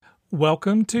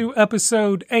Welcome to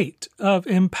episode 8 of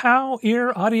Empower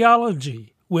Ear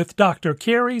Audiology with Dr.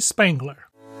 Carrie Spangler.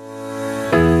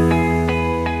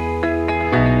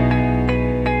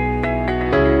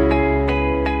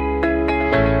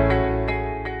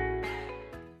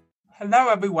 Hello,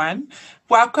 everyone.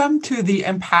 Welcome to the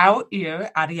Empower Ear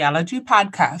Audiology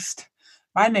podcast.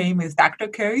 My name is Dr.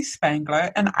 Carrie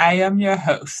Spangler, and I am your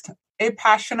host, a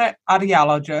passionate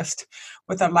audiologist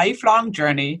with a lifelong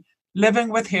journey living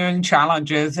with hearing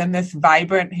challenges in this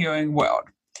vibrant hearing world.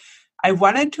 I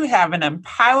wanted to have an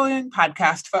empowering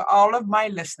podcast for all of my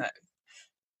listeners.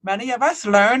 Many of us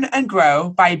learn and grow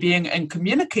by being in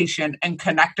communication and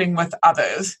connecting with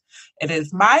others. It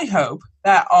is my hope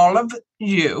that all of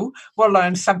you will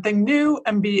learn something new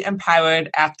and be empowered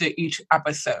after each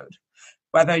episode.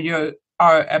 Whether you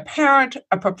are a parent,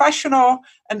 a professional,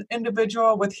 an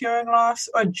individual with hearing loss,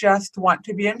 or just want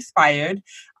to be inspired,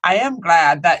 I am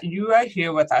glad that you are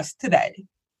here with us today.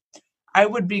 I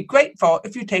would be grateful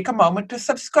if you take a moment to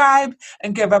subscribe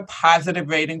and give a positive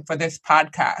rating for this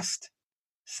podcast.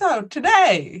 So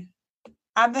today,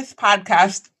 on this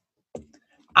podcast,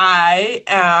 I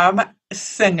am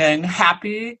singing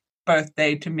Happy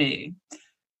Birthday to Me.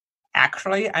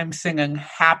 Actually, I'm singing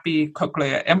Happy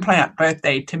Cochlear Implant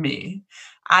Birthday to Me.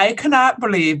 I cannot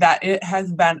believe that it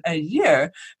has been a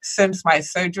year since my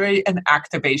surgery and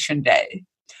activation day.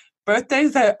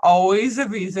 Birthdays are always a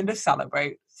reason to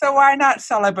celebrate, so why not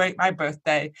celebrate my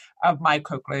birthday of my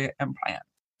cochlear implant?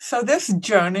 So this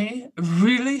journey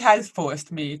really has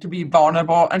forced me to be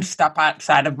vulnerable and step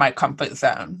outside of my comfort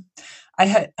zone.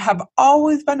 I have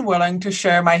always been willing to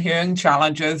share my hearing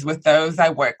challenges with those I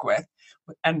work with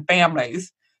and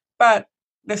families, but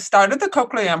the start of the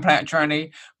cochlear implant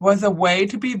journey was a way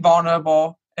to be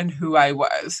vulnerable in who I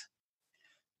was.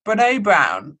 Brene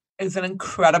Brown is an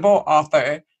incredible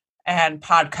author and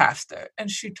podcaster, and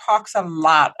she talks a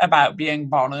lot about being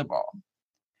vulnerable.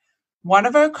 One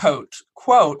of her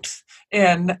quotes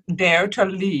in Dare to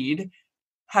Lead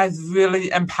has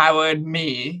really empowered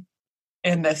me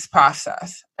in this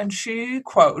process. And she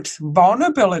quotes,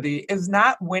 "Vulnerability is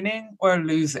not winning or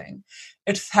losing.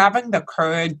 It's having the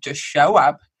courage to show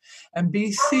up and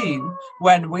be seen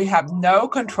when we have no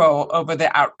control over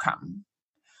the outcome.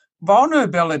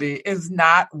 Vulnerability is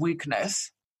not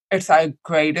weakness. It's our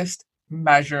greatest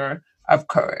measure of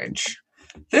courage."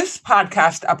 This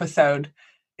podcast episode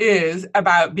is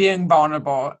about being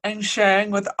vulnerable and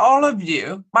sharing with all of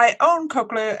you my own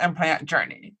cochlear implant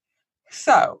journey.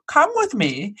 So come with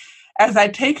me as I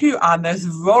take you on this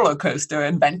roller coaster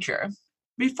adventure.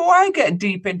 Before I get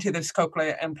deep into this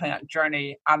cochlear implant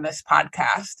journey on this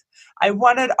podcast, I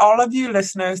wanted all of you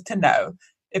listeners to know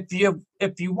if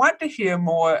you want to hear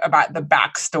more about the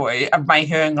backstory of my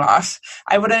hearing loss,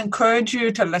 I would encourage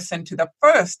you to listen to the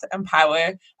first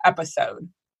Empower episode,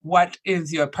 What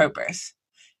is Your Purpose?,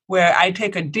 where I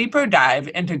take a deeper dive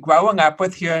into growing up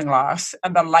with hearing loss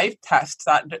and the life tests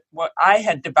that what I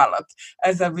had developed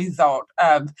as a result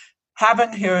of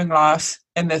having hearing loss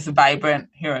in this vibrant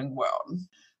hearing world.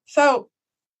 So,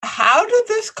 how did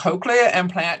this cochlear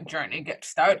implant journey get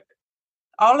started?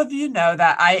 All of you know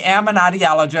that I am an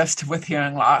audiologist with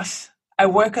hearing loss. I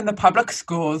work in the public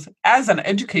schools as an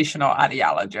educational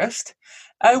audiologist.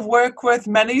 I work with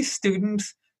many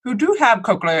students who do have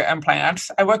cochlear implants.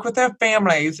 I work with their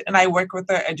families, and I work with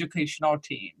their educational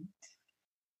team.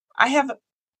 I have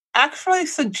actually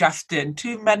suggested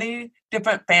to many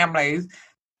different families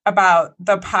about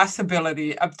the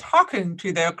possibility of talking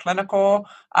to their clinical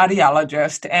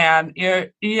audiologist and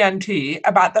ENT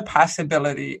about the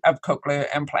possibility of cochlear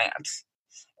implants,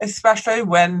 especially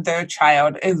when their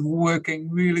child is working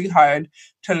really hard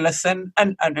to listen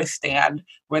and understand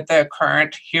with their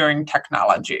current hearing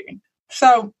technology.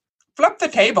 So flip the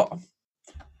table.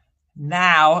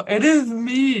 Now it is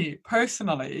me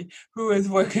personally who is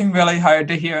working really hard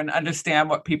to hear and understand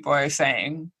what people are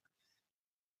saying.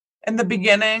 In the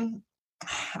beginning,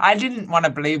 I didn't want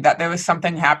to believe that there was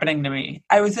something happening to me.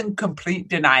 I was in complete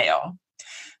denial.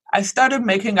 I started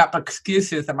making up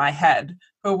excuses in my head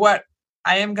for what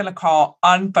I am going to call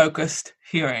unfocused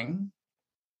hearing.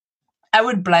 I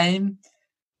would blame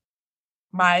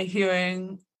my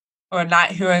hearing or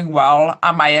not hearing well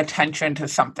on my attention to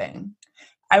something.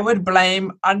 I would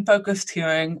blame unfocused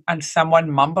hearing on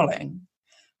someone mumbling.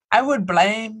 I would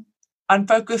blame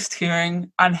unfocused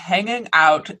hearing on hanging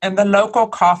out in the local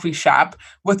coffee shop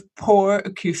with poor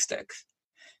acoustics.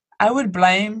 I would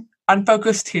blame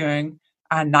unfocused hearing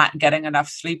on not getting enough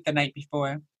sleep the night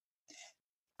before.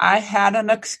 I had an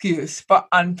excuse for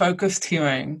unfocused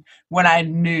hearing when I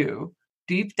knew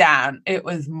deep down it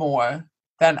was more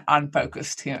than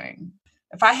unfocused hearing.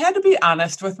 If I had to be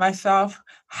honest with myself,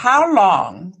 how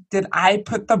long did I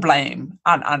put the blame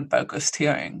on unfocused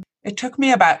hearing? It took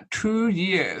me about 2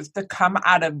 years to come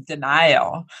out of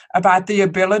denial about the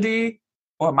ability,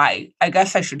 or I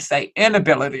guess I should say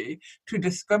inability, to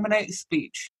discriminate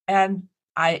speech. And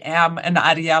I am an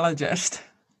audiologist,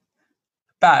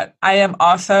 but I am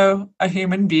also a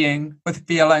human being with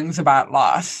feelings about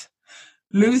loss.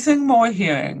 Losing more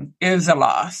hearing is a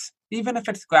loss, even if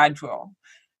it's gradual.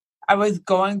 I was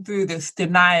going through this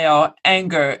denial,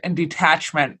 anger, and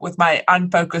detachment with my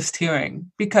unfocused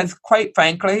hearing because, quite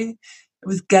frankly, it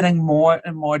was getting more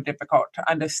and more difficult to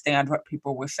understand what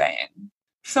people were saying.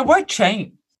 So, what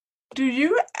changed? Do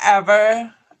you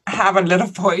ever have a little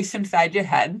voice inside your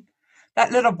head?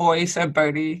 That little voice of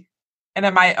Birdie. And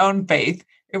in my own faith,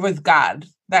 it was God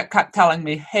that kept telling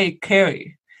me, hey,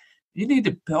 Carrie, you need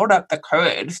to build up the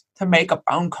courage to make a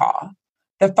phone call.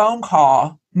 The phone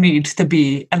call needs to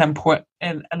be an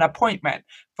appointment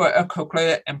for a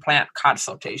cochlear implant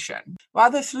consultation. While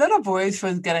this little voice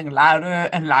was getting louder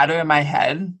and louder in my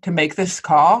head to make this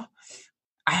call,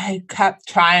 I kept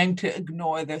trying to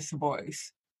ignore this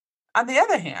voice. On the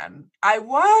other hand, I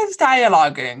was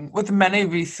dialoguing with many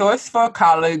resourceful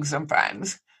colleagues and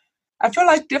friends. I feel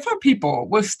like different people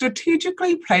were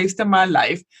strategically placed in my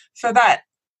life so that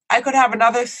I could have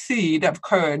another seed of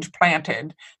courage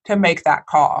planted to make that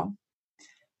call.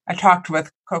 I talked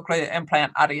with cochlear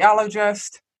implant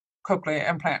audiologists, cochlear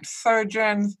implant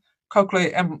surgeons,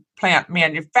 cochlear implant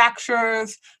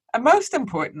manufacturers, and most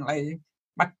importantly,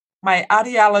 my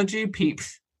audiology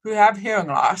peeps who have hearing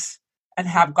loss and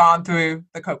have gone through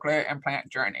the cochlear implant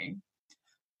journey.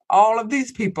 All of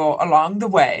these people along the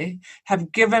way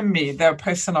have given me their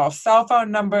personal cell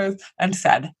phone numbers and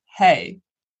said, hey,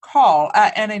 call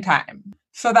at any time.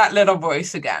 So that little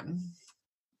voice again.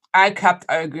 I kept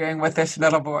arguing with this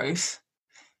little voice.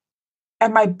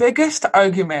 And my biggest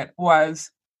argument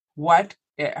was, what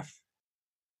if?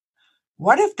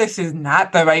 What if this is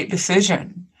not the right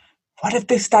decision? What if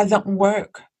this doesn't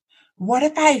work? What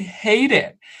if I hate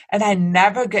it and I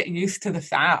never get used to the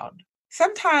sound?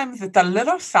 Sometimes it's a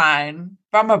little sign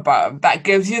from above that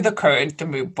gives you the courage to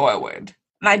move forward.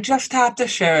 And I just have to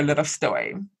share a little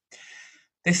story.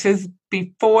 This is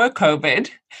before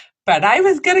COVID, but I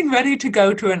was getting ready to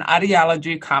go to an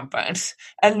audiology conference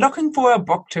and looking for a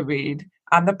book to read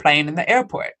on the plane in the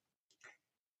airport.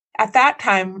 At that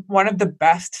time, one of the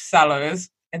best sellers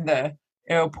in the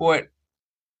airport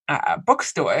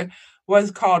bookstore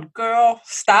was called Girl,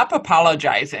 Stop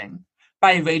Apologizing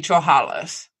by Rachel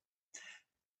Hollis.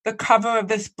 The cover of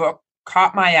this book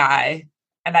caught my eye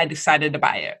and I decided to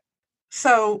buy it.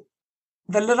 So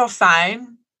the little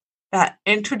sign, that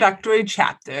introductory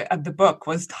chapter of the book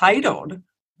was titled,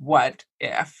 What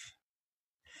If?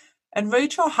 And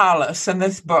Rachel Hollis in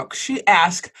this book, she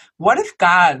asked, what if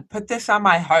God put this on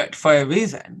my heart for a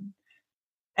reason?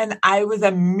 And I was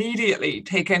immediately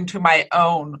taken to my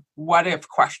own what if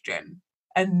question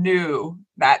and knew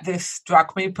that this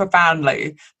struck me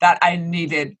profoundly, that I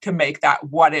needed to make that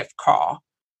what if call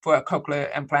for a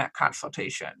cochlear implant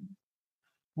consultation.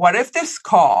 What if this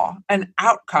call and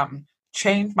outcome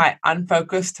changed my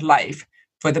unfocused life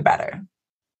for the better?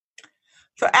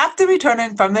 So after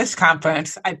returning from this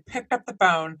conference, I picked up the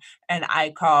phone and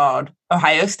I called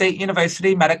Ohio State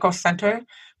University Medical Center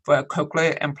for a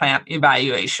cochlear implant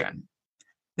evaluation.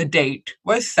 The date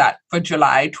was set for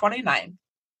July 29th,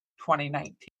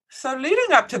 2019. So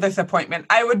leading up to this appointment,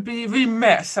 I would be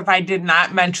remiss if I did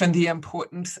not mention the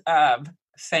importance of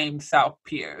same-self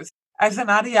peers. As an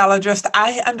audiologist,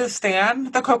 I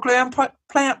understand the cochlear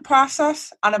implant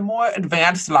process on a more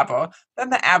advanced level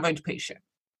than the average patient.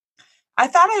 I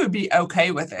thought I would be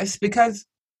okay with this because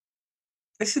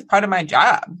this is part of my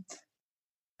job.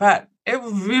 But it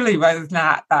really was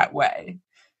not that way.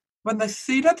 When the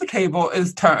seat at the table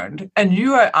is turned and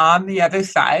you are on the other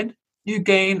side, you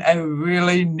gain a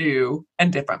really new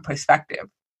and different perspective.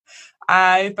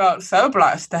 I felt so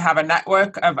blessed to have a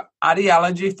network of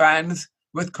audiology friends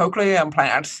with cochlear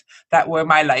implants that were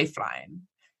my lifeline.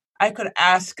 I could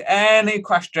ask any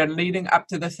question leading up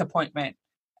to this appointment,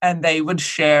 and they would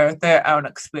share their own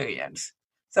experience.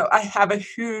 So I have a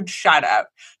huge shout out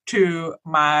to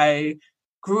my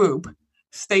group,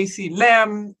 Stacy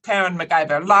Lim, Karen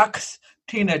McIver-Lux,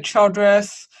 Tina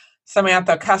Childress,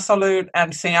 Samantha Kesselut,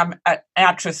 and Sam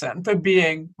Atchison for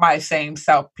being my same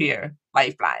self-peer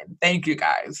lifeline. Thank you,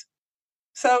 guys.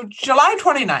 So July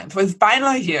 29th was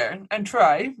finally here, and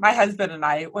Troy, my husband, and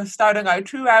I were starting our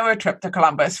 2-hour trip to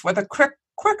Columbus with a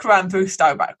quick run through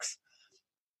Starbucks.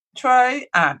 Troy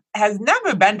has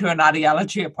never been to an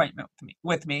audiology appointment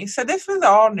with me, so this was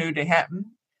all new to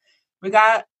him. We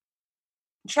got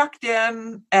checked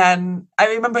in, and I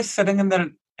remember sitting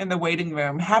in the waiting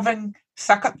room having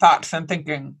second thoughts and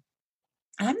thinking,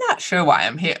 I'm not sure why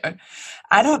I'm here.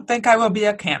 I don't think I will be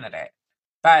a candidate,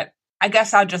 but I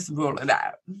guess I'll just rule it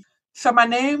out. So my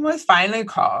name was finally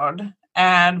called,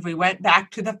 and we went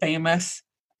back to the famous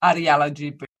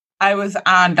audiology booth. I was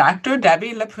on Dr.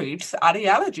 Debbie LaPreet's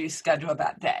audiology schedule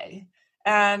that day,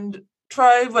 and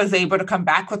Troy was able to come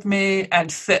back with me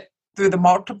and sit through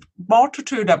the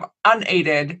multitude of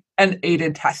unaided and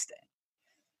aided testing.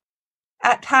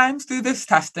 At times through this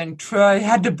testing, Troy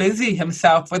had to busy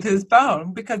himself with his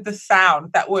phone because the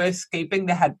sound that were escaping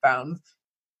the headphones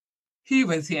he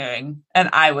was hearing and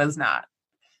I was not.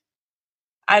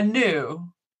 I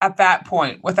knew at that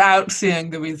point, without seeing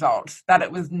the results, that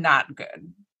it was not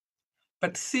good.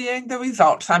 But seeing the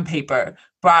results on paper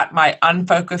brought my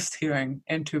unfocused hearing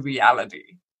into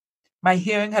reality. My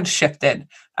hearing had shifted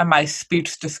and my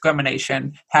speech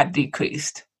discrimination had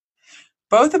decreased.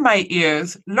 Both of my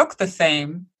ears look the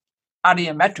same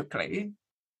audiometrically.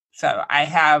 So I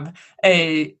have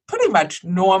a pretty much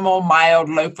normal, mild,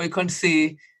 low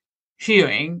frequency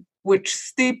hearing, which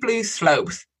steeply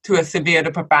slopes to a severe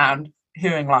to profound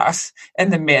hearing loss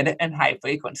in the mid and high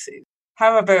frequencies.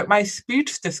 However, my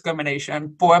speech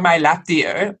discrimination for my left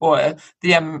ear, or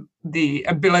the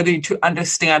ability to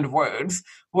understand words,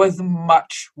 was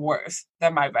much worse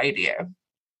than my right ear.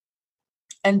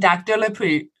 And Dr.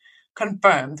 LaPreet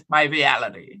confirmed my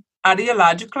reality.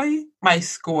 Audiologically, my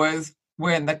scores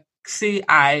were in the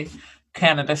CI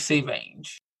candidacy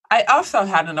range. I also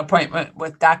had an appointment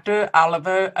with Dr.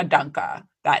 Oliver Adunka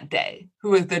that day,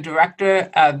 who is the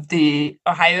director of the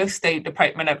Ohio State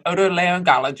Department of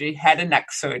Otolaryngology Head and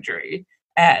Neck Surgery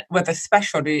with a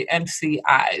specialty in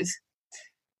CIs.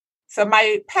 So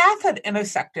my path had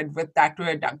intersected with Dr.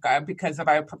 Adunka because of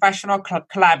our professional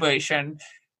collaboration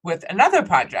with another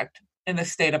project in the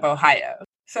state of Ohio.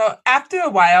 So after a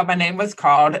while, my name was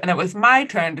called, and it was my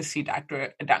turn to see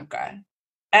Dr. Adunka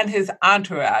and his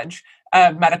entourage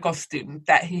of medical students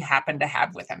that he happened to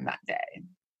have with him that day.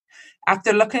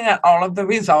 After looking at all of the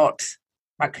results,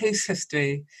 my case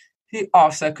history, he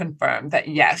also confirmed that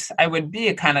yes, I would be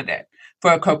a candidate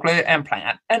for a cochlear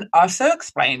implant, and also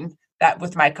explained that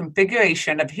with my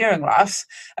configuration of hearing loss,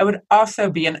 I would also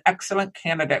be an excellent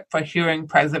candidate for hearing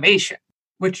preservation,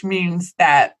 which means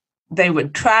that they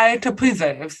would try to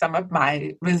preserve some of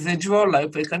my residual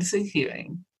low-frequency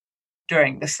hearing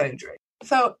during the surgery.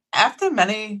 So after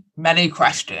many, many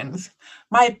questions,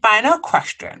 my final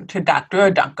question to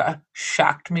Dr. Adunka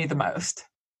shocked me the most.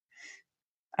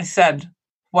 I said,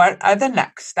 what are the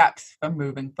next steps for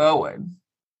moving forward?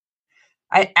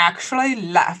 I actually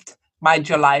left my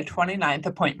July 29th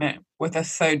appointment with a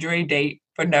surgery date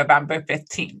for November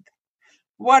 15th.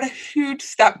 What a huge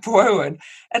step forward,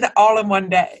 and all in one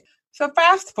day. So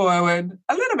fast forward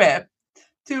a little bit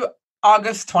to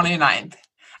August 29th.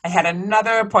 I had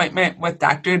another appointment with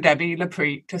Dr. Debbie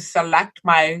LaPreet to select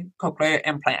my cochlear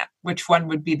implant, which one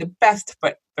would be the best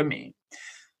fit for me.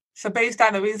 So based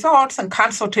on the results and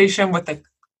consultation with the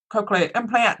cochlear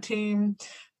implant team,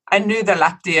 I knew the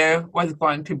left ear was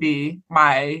going to be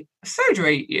my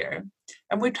surgery ear.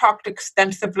 And we talked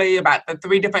extensively about the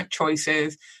three different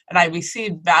choices, and I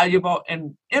received valuable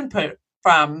input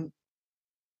from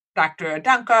Dr.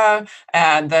 Adunka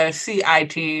and the CI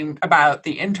team about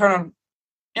the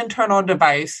internal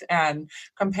device, and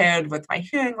compared with my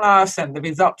hearing loss and the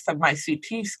results of my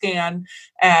CT scan,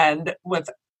 and with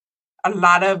a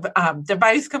lot of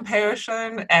device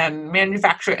comparison and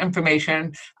manufacturer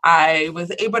information, I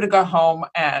was able to go home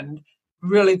and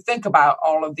really think about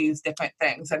all of these different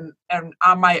things, and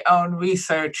on my own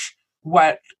research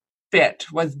what fit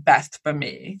was best for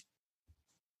me.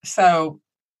 So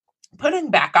putting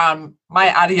back on my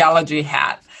audiology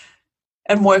hat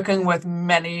and working with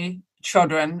many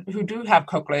children who do have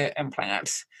cochlear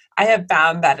implants, I have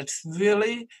found that it's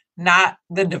really not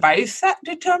the device that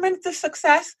determines the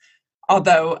success,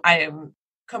 although I am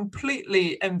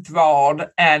completely enthralled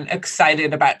and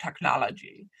excited about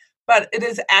technology. But it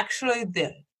is actually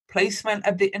the placement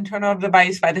of the internal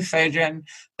device by the surgeon,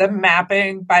 the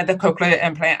mapping by the cochlear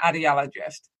implant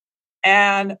audiologist,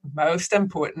 and most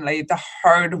importantly, the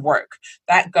hard work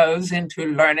that goes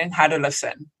into learning how to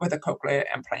listen with a cochlear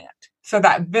implant. So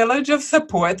that village of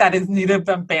support that is needed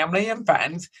from family and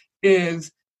friends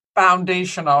is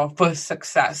foundational for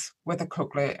success with a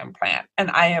cochlear implant. And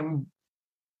I am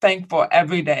thankful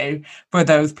every day for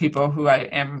those people who are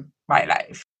in my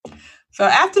life. So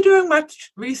after doing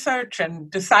much research and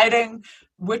deciding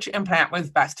which implant was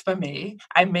best for me,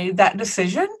 I made that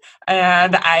decision,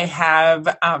 and I have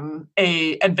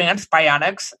a Advanced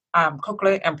Bionics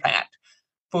cochlear implant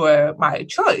for my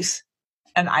choice.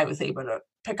 And I was able to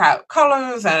pick out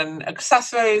colors and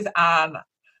accessories on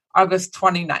August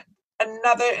 29th.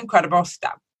 Another incredible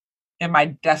step in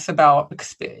my decibel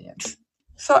experience.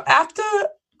 So after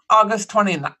August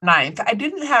 29th, I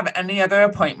didn't have any other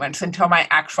appointments until my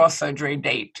actual surgery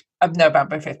date of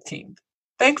November 15th.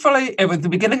 Thankfully, it was the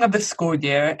beginning of the school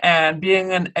year, and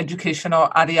being an educational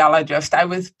audiologist, I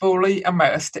was fully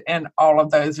immersed in all of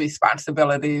those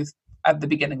responsibilities at the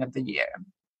beginning of the year.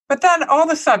 But then all of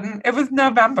a sudden, it was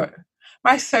November.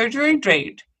 My surgery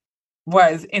date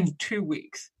was in 2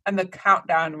 weeks, and the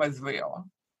countdown was real.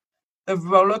 The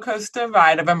roller coaster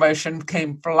ride of emotions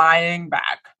came flying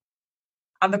back.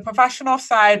 On the professional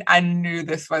side, I knew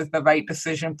this was the right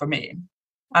decision for me.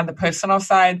 On the personal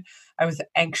side, I was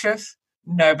anxious,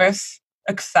 nervous,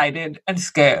 excited, and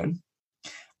scared.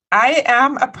 I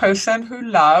am a person who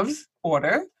loves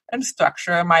order and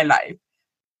structure in my life.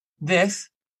 This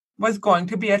was going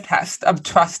to be a test of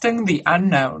trusting the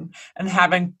unknown and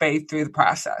having faith through the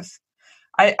process.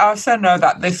 I also know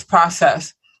that this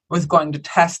process was going to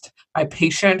test my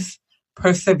patience,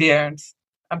 perseverance,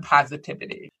 and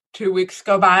positivity. 2 weeks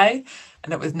go by,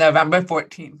 and it was November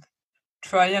 14th.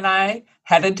 Troy and I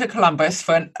headed to Columbus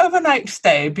for an overnight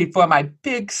stay before my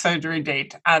big surgery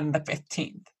date on the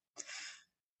 15th.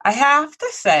 I have to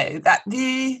say that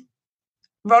the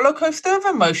roller coaster of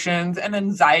emotions and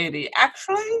anxiety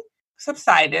actually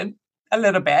subsided a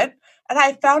little bit, and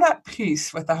I felt at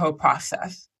peace with the whole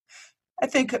process. I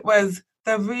think it was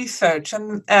the research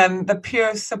and the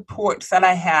peer supports that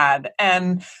I had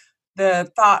and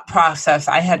the thought process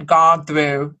I had gone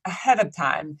through ahead of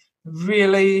time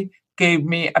really gave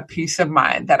me a peace of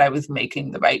mind that I was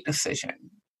making the right decision.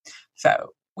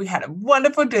 So we had a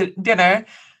wonderful dinner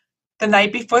the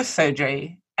night before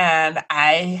surgery, and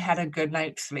I had a good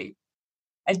night's sleep.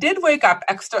 I did wake up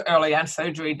extra early on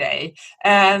surgery day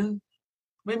and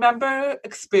remember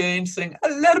experiencing a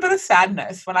little bit of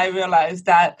sadness when I realized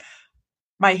that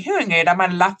my hearing aid on my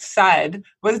left side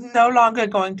was no longer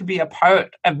going to be a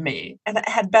part of me, and it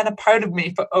had been a part of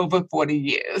me for over 40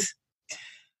 years.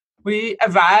 We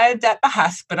arrived at the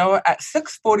hospital at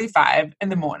 6:45 in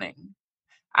the morning.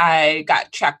 I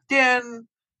got checked in,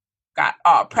 got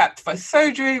all prepped for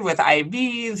surgery with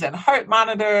IVs and heart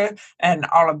monitor and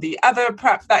all of the other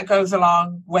prep that goes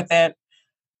along with it.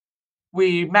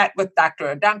 We met with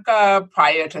Dr. Adanka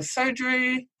prior to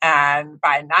surgery, and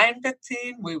by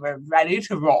 9:15, we were ready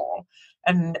to roll.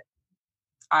 And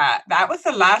that was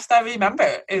the last I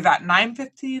remember, is at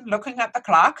 9:15 looking at the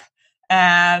clock,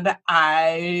 and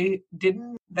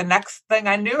the next thing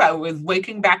I knew, I was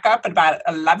waking back up at about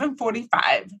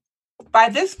 11:45. By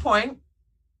this point,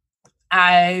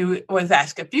 I was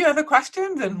asked a few other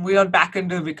questions and wheeled back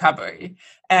into recovery.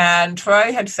 And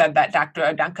Troy had said that Dr.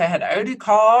 Adanka had already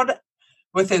called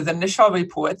with his initial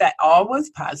report that all was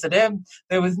positive.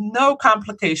 There was no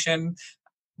complication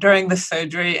during the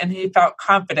surgery, and he felt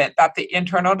confident that the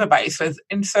internal device was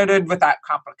inserted without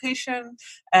complication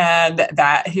and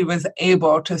that he was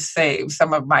able to save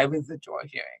some of my residual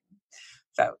hearing.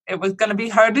 So it was going to be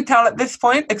hard to tell at this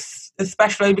point,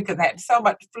 especially because I had so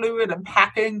much fluid and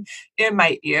packing in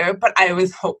my ear, but I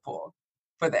was hopeful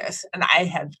for this. And I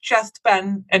had just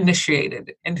been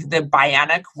initiated into the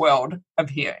bionic world of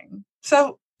hearing.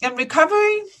 So in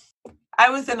recovery,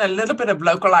 I was in a little bit of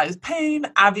localized pain,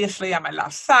 obviously on my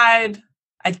left side.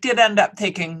 I did end up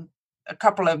taking a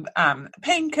couple of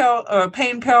pain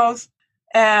pills.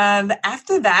 And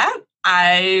after that,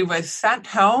 I was sent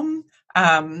home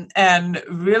and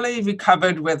really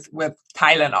recovered with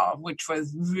Tylenol, which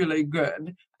was really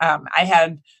good. I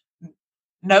had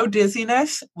no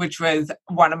dizziness, which was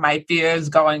one of my fears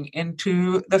going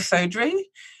into the surgery.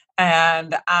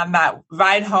 And on that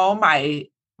ride home, my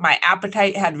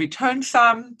appetite had returned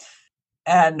some.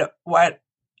 And what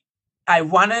I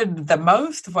wanted the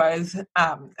most was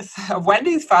a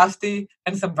Wendy's Frosty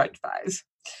and some French fries.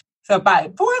 So by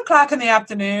 4:00 in the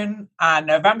afternoon on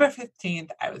November 15th,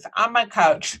 I was on my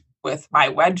couch with my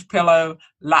wedge pillow,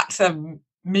 lots of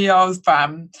meals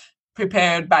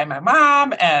prepared by my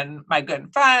mom and my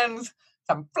good friends,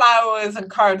 some flowers and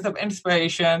cards of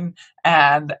inspiration,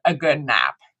 and a good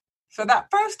nap. So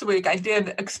that first week, I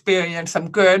did experience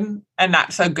some good and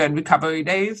not so good recovery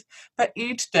days, but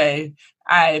each day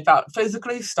I felt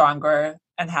physically stronger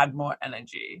and had more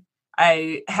energy.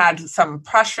 I had some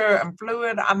pressure and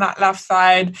fluid on that left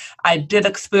side. I did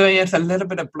experience a little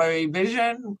bit of blurry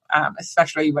vision,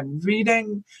 especially when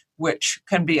reading, which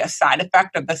can be a side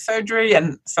effect of the surgery,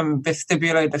 and some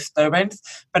vestibular disturbance.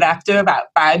 But after about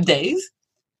 5 days,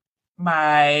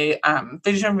 my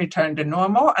vision returned to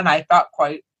normal and I felt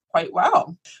quite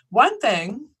well. One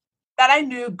thing that I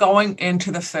knew going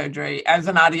into the surgery as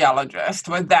an audiologist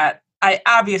was that I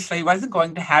obviously wasn't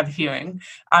going to have hearing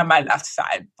on my left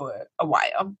side for a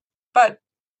while. But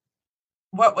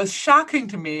what was shocking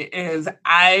to me is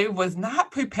I was not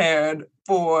prepared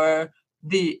for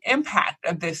the impact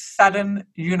of this sudden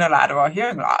unilateral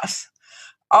hearing loss.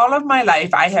 All of my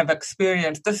life, I have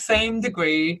experienced the same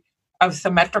degree of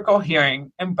symmetrical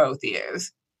hearing in both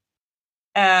ears.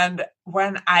 And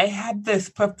when I had this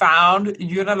profound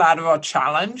unilateral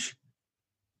challenge,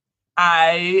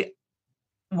 I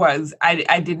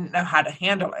didn't know how to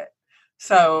handle it.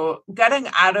 So getting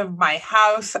out of my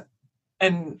house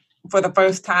and for the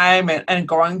first time and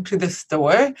going to the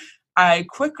store, I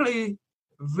quickly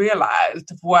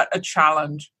realized what a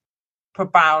challenge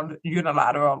profound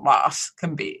unilateral loss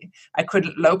can be. I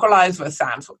couldn't localize where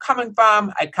sounds were coming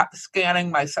from. I kept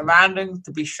scanning my surroundings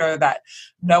to be sure that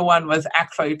no one was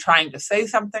actually trying to say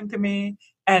something to me.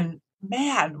 And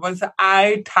man, was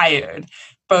I tired,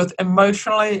 both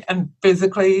emotionally and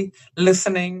physically.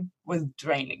 Listening was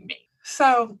draining me.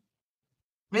 So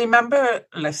remember,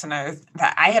 listeners,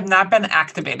 that I have not been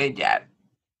activated yet.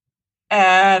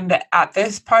 And at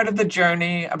this part of the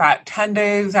journey, about 10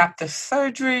 days after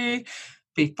surgery,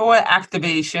 before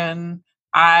activation,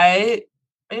 I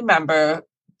remember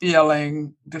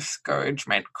feeling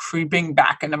discouragement creeping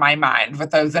back into my mind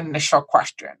with those initial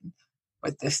questions.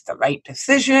 Was this the right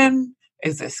decision?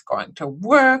 Is this going to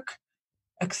work?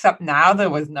 Except now there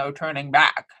was no turning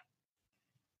back.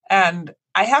 And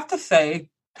I have to say,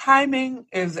 timing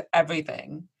is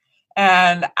everything.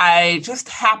 And I just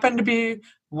happened to be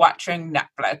watching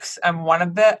Netflix, and one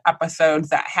of the episodes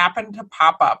that happened to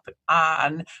pop up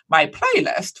on my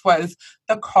playlist was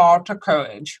The Call to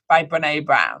Courage by Brene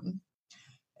Brown.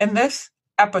 In this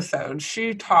episode,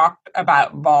 she talked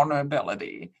about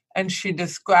vulnerability, and she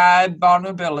described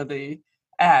vulnerability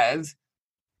as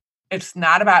it's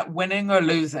not about winning or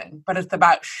losing, but it's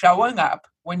about showing up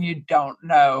when you don't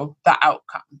know the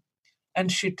outcome.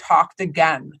 And she talked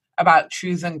again about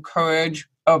choosing courage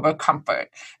over comfort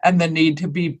and the need to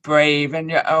be brave in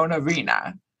your own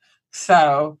arena.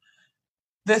 So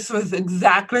this was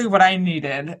exactly what I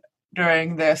needed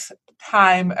during this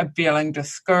time of feeling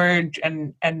discouraged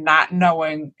and not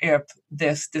knowing if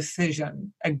this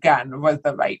decision, again, was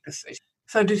the right decision.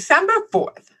 So December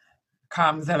 4th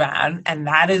comes around, and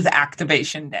that is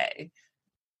activation day.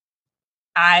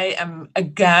 I am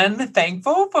again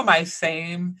thankful for my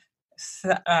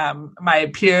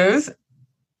peers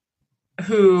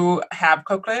who have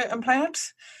cochlear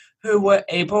implants, who were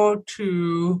able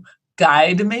to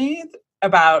guide me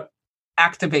about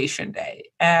activation day.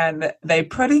 And they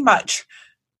pretty much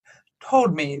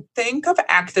told me, think of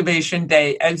activation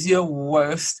day as your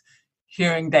worst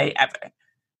hearing day ever.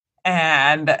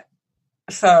 And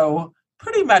so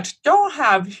pretty much don't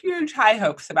have huge high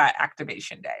hopes about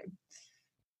activation day.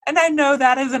 And I know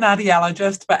that as an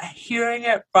audiologist, but hearing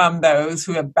it from those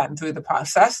who have been through the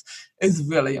process is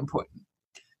really important.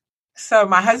 So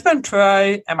my husband,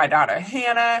 Troy, and my daughter,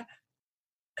 Hannah,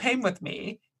 came with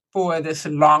me for this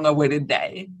long-awaited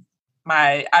day.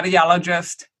 My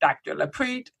audiologist, Dr.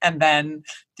 Lapreet, and then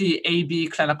the AV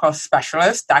clinical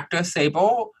specialist, Dr.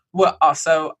 Sable, were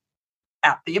also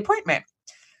at the appointment.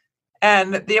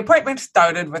 And the appointment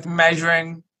started with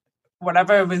measuring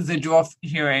whatever residual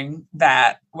hearing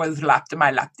that was left in my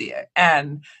left ear.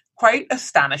 And quite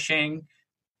astonishing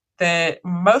that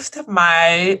most of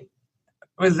my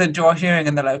residual hearing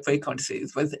in the low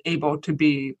frequencies was able to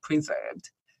be preserved.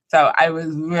 So I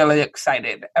was really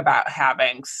excited about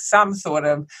having some sort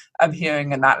of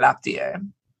hearing in that left ear.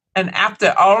 And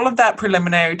after all of that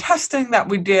preliminary testing that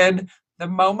we did, the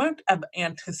moment of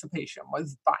anticipation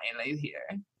was finally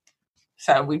here.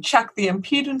 So we checked the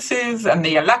impedances and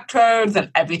the electrodes, and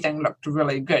everything looked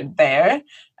really good there.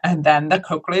 And then the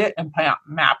cochlear implant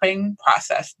mapping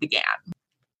process began.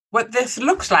 What this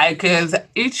looks like is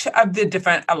each of the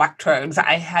different electrodes,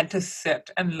 I had to sit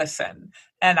and listen,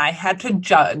 and I had to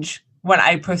judge when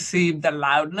I perceived the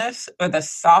loudness or the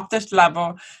softest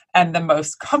level and the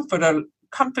most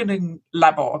comforting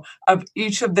level of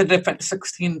each of the different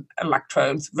 16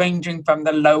 electrodes, ranging from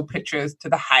the low pitches to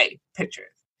the high pitches.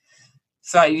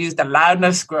 So I used a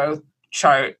loudness growth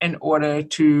chart in order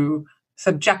to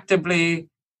subjectively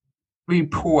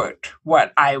report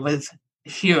what I was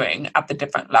hearing at the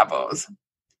different levels.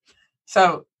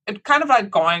 So it's kind of like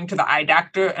going to the eye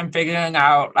doctor and figuring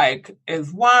out, like,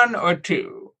 is 1 or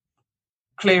 2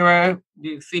 clearer? Do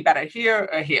you see better here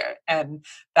or here? And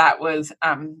that was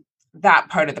that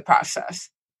part of the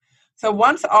process. So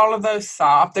once all of those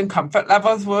soft and comfort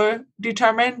levels were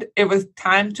determined, it was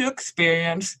time to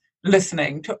experience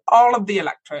listening to all of the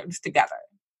electrodes together.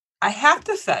 I have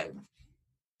to say,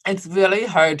 it's really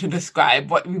hard to describe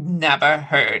what you've never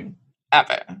heard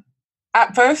ever.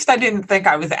 At first, I didn't think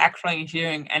I was actually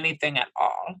hearing anything at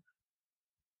all.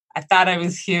 I thought I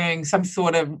was hearing some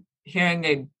sort of hearing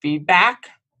aid feedback,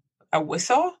 a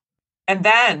whistle. And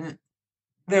then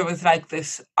there was like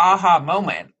this aha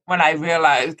moment when I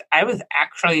realized I was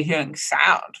actually hearing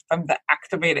sound from the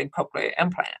activated cochlear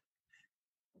implant.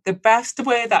 The best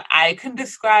way that I can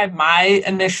describe my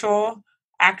initial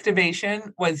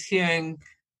activation was hearing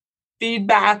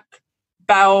feedback,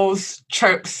 bells,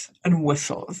 chirps, and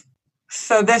whistles.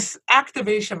 So this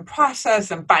activation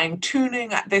process and fine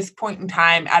tuning at this point in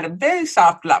time at a very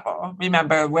soft level.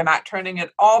 Remember, we're not turning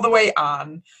it all the way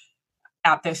on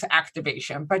at this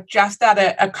activation, but just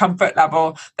at a comfort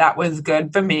level that was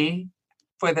good for me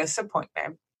for this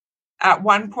appointment. At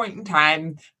one point in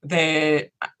time, the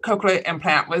cochlear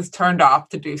implant was turned off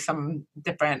to do some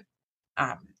different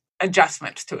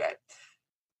adjustments to it.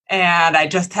 And I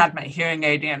just had my hearing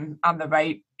aid in on the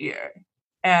right ear.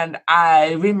 And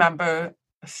I remember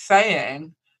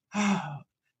saying, oh,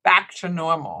 back to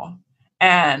normal.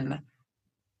 And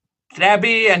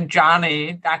Debbie and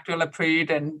Johnny, Dr.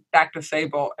 Laprid and Dr.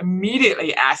 Sable,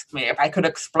 immediately asked me if I could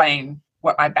explain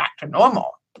what my back to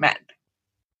normal meant.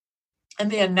 And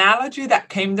the analogy that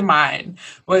came to mind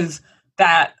was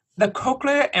that the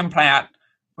cochlear implant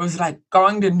was like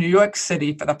going to New York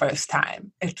City for the first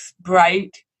time. It's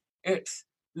bright, it's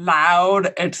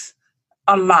loud, it's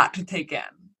a lot to take in.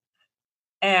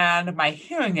 And my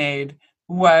hearing aid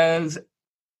was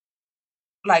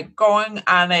like going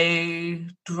on a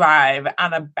drive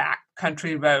on a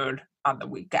backcountry road on the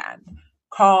weekend.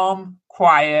 Calm,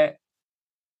 quiet,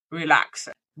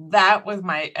 relaxing. That was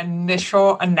my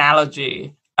initial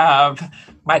analogy of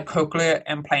my cochlear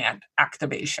implant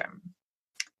activation.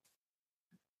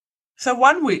 So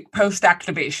 1 week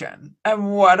post-activation,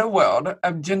 and what a world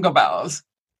of jingle bells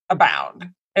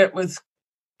abound. It was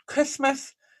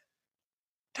Christmas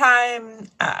time,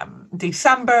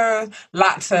 December,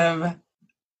 lots of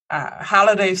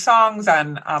holiday songs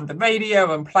on the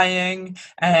radio and playing,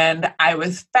 and I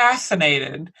was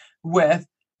fascinated with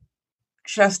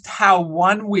just how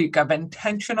 1 week of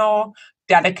intentional,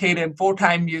 dedicated,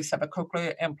 full-time use of a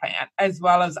cochlear implant, as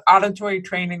well as auditory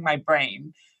training my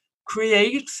brain,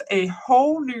 creates a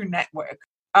whole new network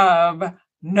of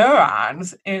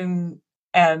neurons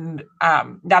that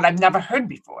I've never heard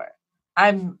before.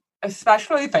 I'm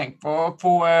especially thankful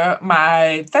for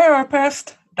my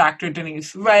therapist, Dr.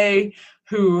 Denise Ray,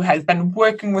 who has been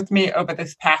working with me over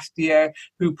this past year,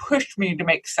 who pushed me to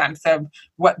make sense of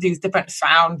what these different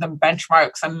sounds and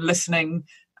benchmarks and listening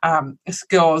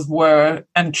skills were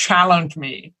and challenged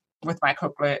me with my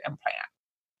cochlear implant.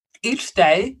 Each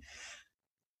day,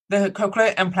 the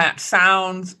cochlear implant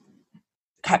sounds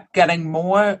kept getting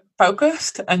more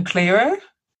focused and clearer.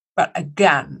 But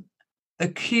again, the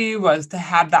key was to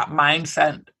have that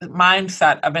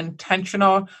mindset of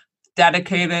intentional,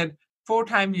 dedicated,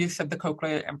 full-time use of the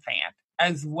cochlear implant,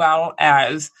 as well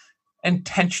as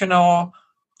intentional,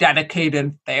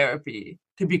 dedicated therapy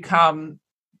to become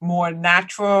more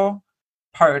natural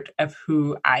part of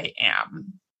who I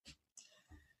am.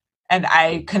 And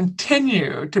I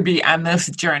continue to be on this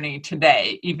journey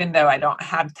today, even though I don't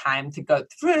have time to go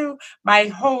through my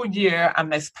whole year on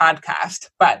this podcast.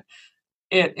 But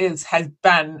has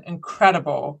been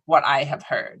incredible what I have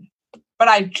heard. But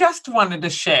I just wanted to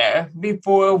share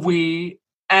before we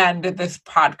end this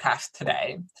podcast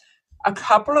today, a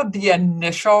couple of the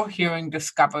initial hearing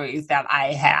discoveries that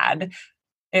I had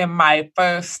in my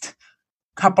first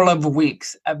couple of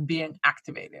weeks of being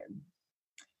activated.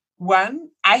 One,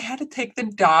 I had to take the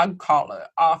dog collar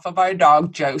off of our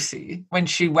dog Josie when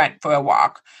she went for a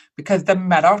walk because the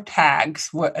metal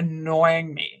tags were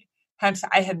annoying me. Hence,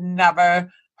 I had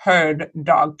never heard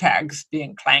dog tags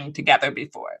being clanged together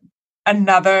before.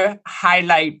 Another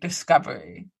highlight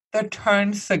discovery, the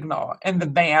turn signal in the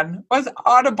van was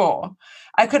audible.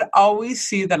 I could always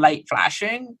see the light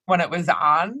flashing when it was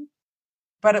on,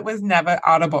 but it was never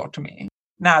audible to me.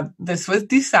 Now, this was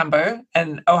December,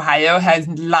 and Ohio has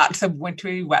lots of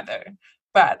wintry weather,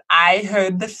 but I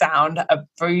heard the sound of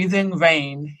freezing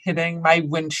rain hitting my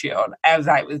windshield as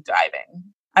I was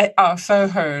driving. I also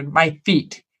heard my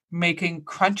feet making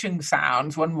crunching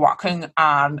sounds when walking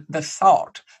on the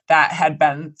salt that had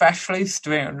been freshly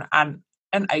strewn on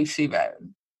an icy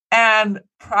road. And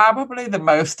probably the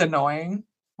most annoying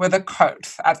were the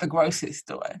carts at the grocery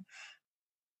store.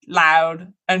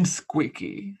 Loud and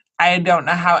squeaky. I don't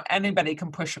know how anybody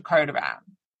can push a cart around.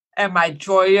 And my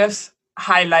joyous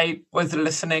highlight was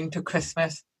listening to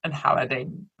Christmas and holiday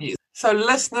music. So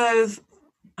listeners,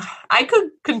 I could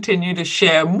continue to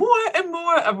share more and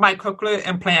more of my cochlear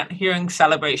implant hearing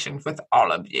celebrations with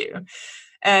all of you.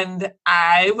 And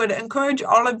I would encourage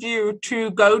all of you to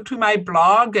go to my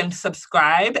blog and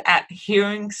subscribe at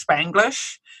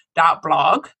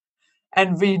hearingspanglish.blog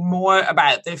and read more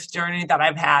about this journey that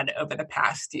I've had over the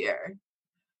past year.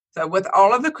 So with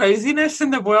all of the craziness in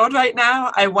the world right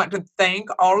now, I want to thank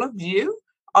all of you,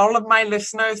 all of my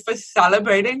listeners, for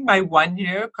celebrating my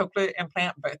 1-year cochlear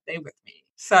implant birthday with me.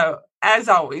 So as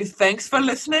always, thanks for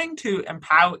listening to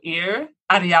Empower Ear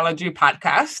Audiology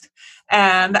Podcast.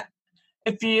 And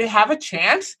if you have a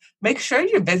chance, make sure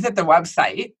you visit the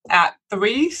website at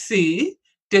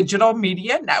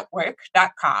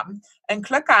 3cdigitalmedianetwork.com and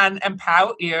click on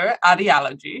Empower Ear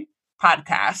Audiology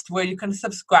Podcast, where you can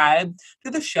subscribe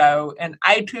to the show in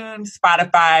iTunes,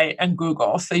 Spotify, and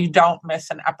Google so you don't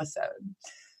miss an episode.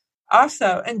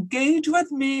 Also, engage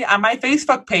with me on my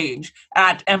Facebook page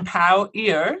at Empower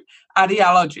Ear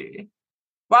Audiology.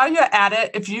 While you're at it,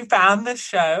 if you found this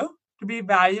show to be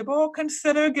valuable,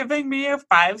 consider giving me a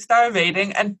 5-star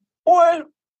rating or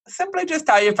simply just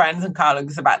tell your friends and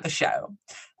colleagues about the show.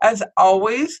 As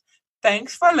always,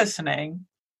 thanks for listening,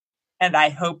 and I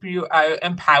hope you are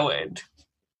empowered.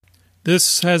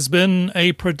 This has been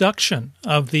a production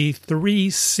of the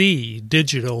 3C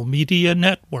Digital Media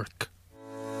Network.